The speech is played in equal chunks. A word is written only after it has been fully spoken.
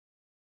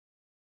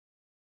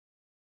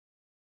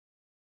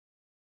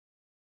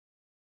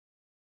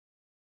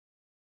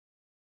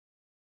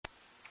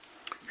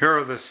Here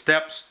are the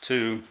steps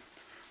to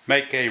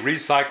make a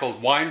recycled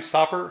wine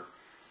stopper.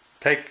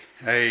 Take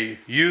a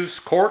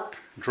used cork,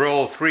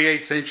 drill a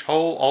 3/8 inch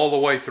hole all the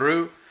way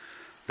through.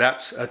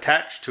 That's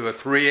attached to a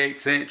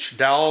 3/8 inch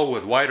dowel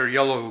with white or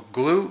yellow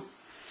glue.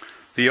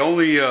 The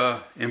only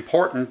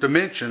important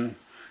dimension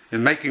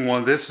in making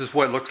one of this is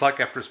what it looks like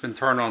after it's been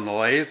turned on the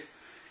lathe,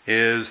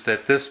 is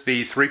that this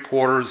be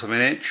 3/4 of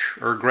an inch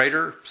or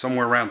greater,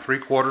 somewhere around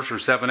 3/4 or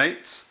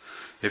 7/8.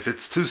 If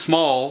it's too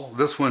small,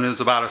 this one is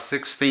about a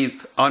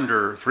 1/16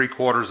 under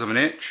 3/4 of an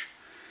inch.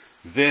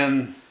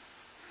 Then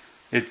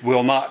it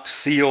will not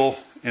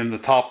seal in the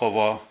top of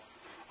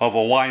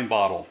a wine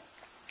bottle.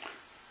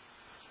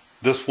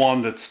 This one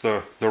that's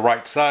the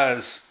right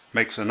size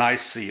makes a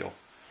nice seal.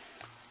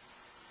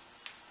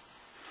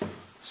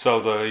 So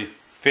the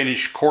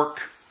finished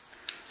cork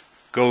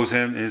goes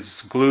in,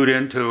 is glued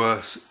into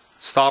a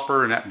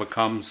stopper, and that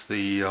becomes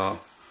the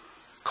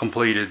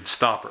completed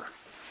stopper.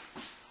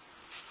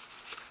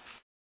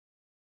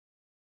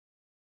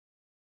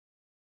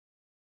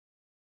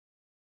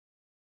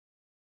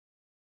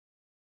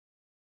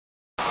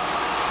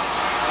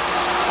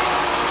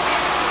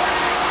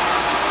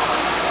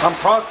 I'm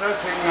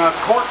processing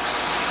corks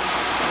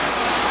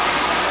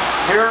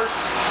here.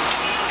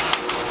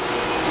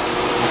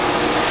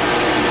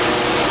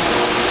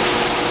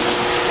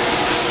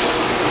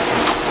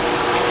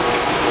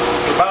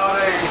 About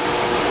a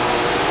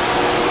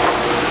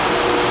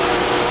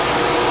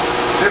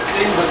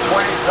 15 to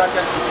 20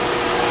 second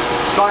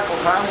cycle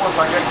time once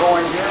I get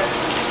going here.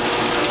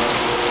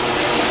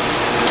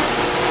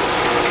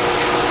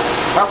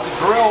 Have to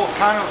drill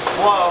kind of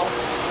slow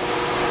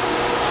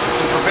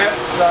to prevent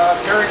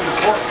tearing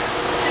the cork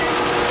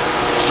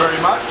very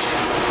much.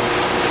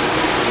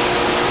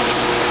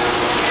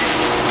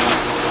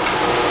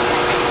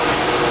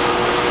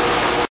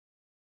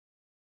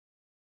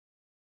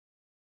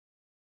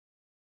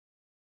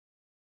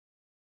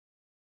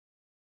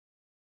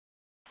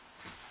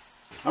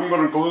 I'm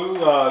going to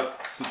glue a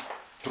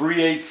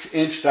 3/8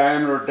 inch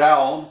diameter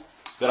dowel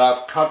that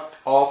I've cut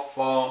off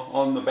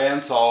on the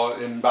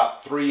bandsaw in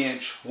about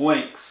 3-inch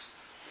lengths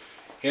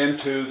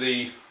into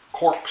the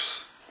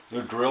corks that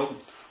are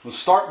drilled. We'll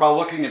start by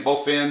looking at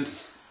both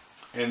ends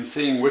and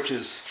seeing which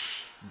is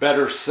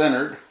better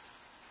centered.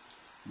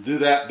 Do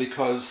that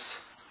because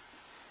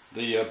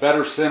the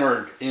better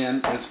centered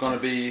end is going to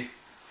be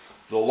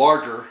the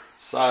larger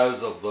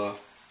size of the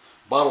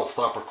bottle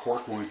stopper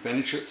cork when we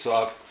finish it. So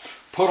I've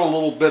put a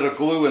little bit of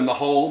glue in the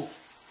hole,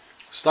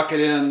 stuck it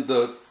in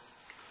the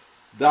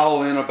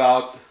dowel in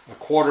about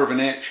 1/4 of an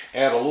inch,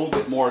 add a little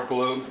bit more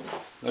glue.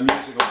 I'm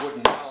using a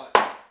wooden mallet,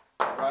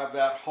 drive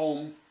that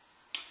home,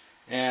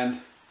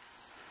 and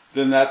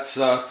then that's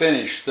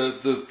finished.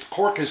 The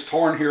cork is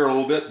torn here a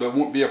little bit, but it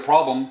won't be a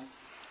problem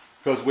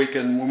because we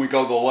can, when we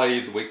go to the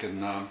lathe, we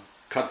can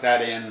cut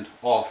that end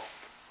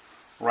off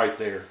right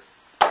there.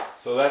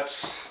 So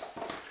that's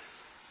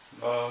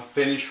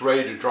finished,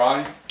 ready to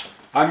dry.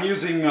 I'm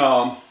using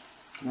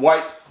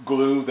white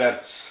glue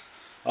that's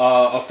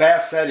a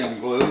fast setting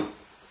glue.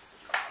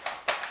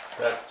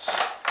 That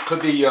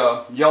could be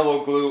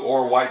yellow glue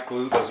or white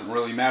glue, doesn't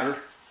really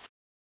matter.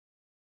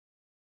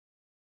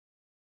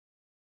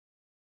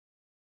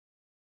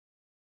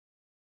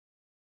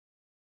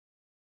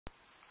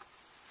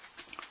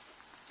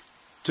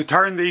 To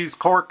turn these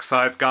corks,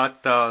 I've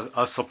got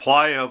a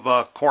supply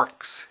of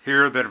corks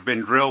here that have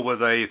been drilled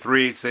with a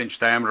 3/8 inch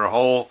diameter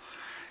hole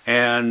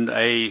and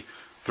a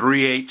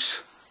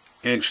 3/8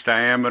 inch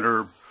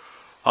diameter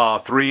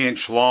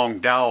 3-inch long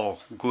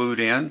dowel glued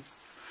in.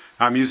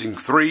 I'm using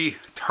 3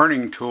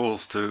 turning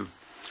tools to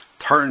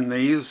turn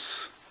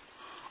these.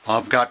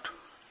 I've got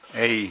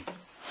a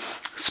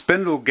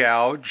spindle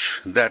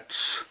gouge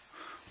that's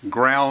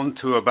ground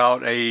to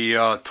about a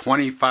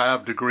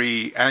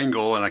 25-degree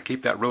angle, and I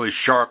keep that really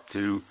sharp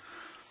to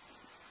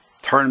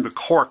turn the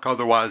cork,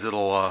 otherwise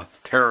it'll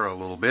tear a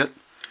little bit.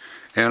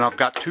 And I've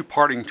got 2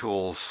 parting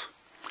tools.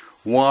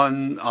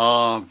 One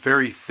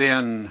very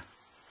thin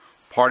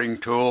parting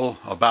tool,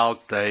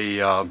 about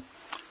a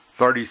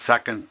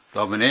 32nd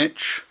of an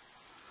inch,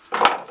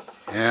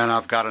 and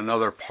I've got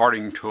another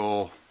parting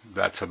tool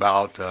that's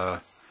about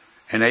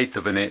 1/8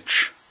 of an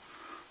inch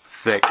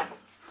thick.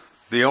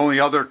 The only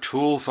other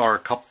tools are a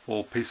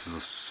couple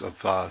pieces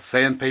of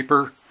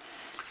sandpaper.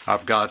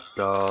 I've got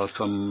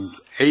some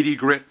 80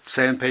 grit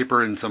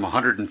sandpaper and some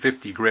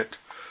 150 grit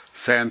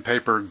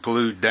sandpaper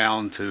glued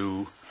down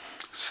to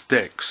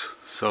sticks.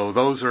 So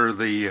those are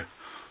the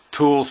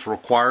tools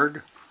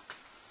required.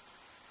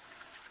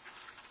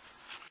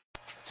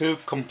 To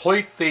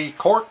complete the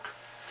cork,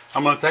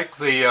 I'm going to take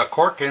the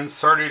cork,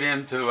 insert it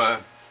into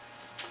a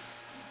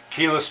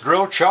keyless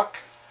drill chuck,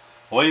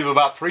 leave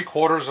about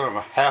 3/4 of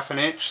a half an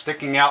inch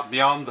sticking out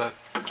beyond the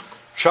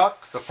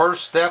chuck. The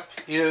first step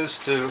is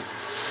to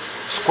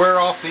square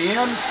off the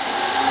end.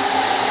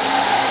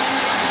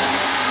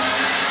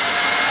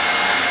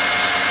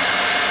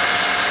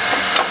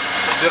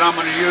 Then I'm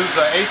going to use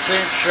an 1/8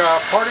 inch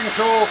parting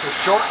tool to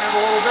shorten it a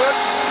little bit.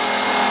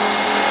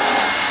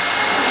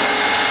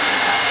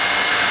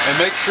 and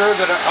make sure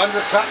that I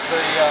undercut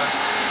the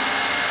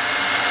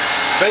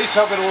base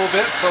of it a little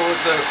bit so that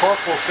the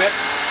cork will fit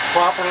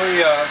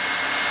properly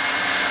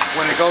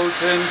when it goes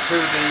into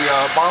the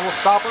bottle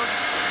stopper.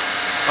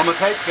 I'm going to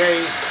take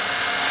the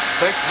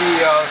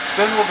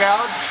spindle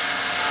gouge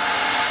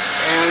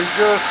and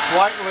just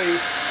slightly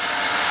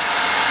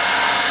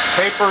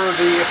taper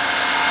the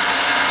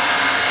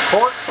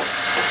cork.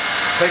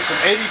 Take some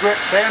 80 grit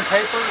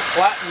sandpaper,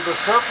 flatten the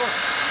surface,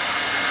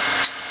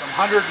 some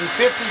 150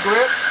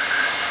 grit,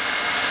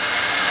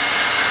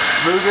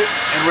 smooth it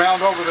and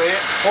round over the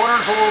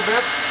corners a little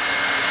bit.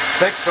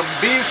 Take some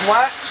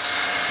beeswax,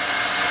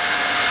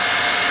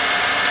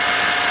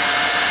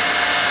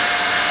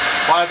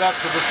 apply that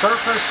to the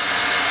surface.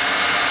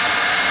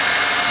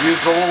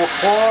 Use a little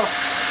cloth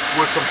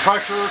with some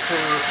pressure to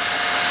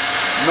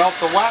melt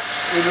the wax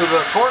into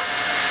the cork.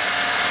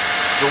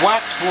 The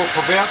wax will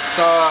prevent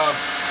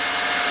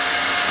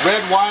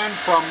red wine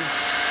from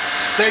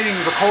staining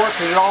the cork,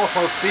 and it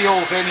also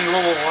seals any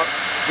little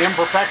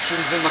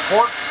imperfections in the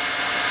cork.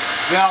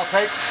 Now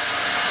take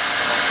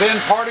a thin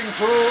parting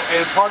tool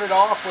and part it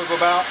off with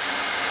about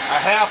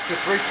 1/2 to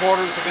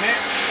 3/4 of an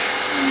inch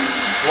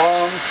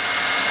long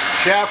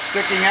shaft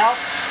sticking out,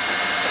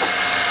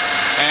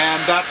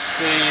 and that's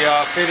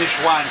the finished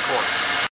wine cork.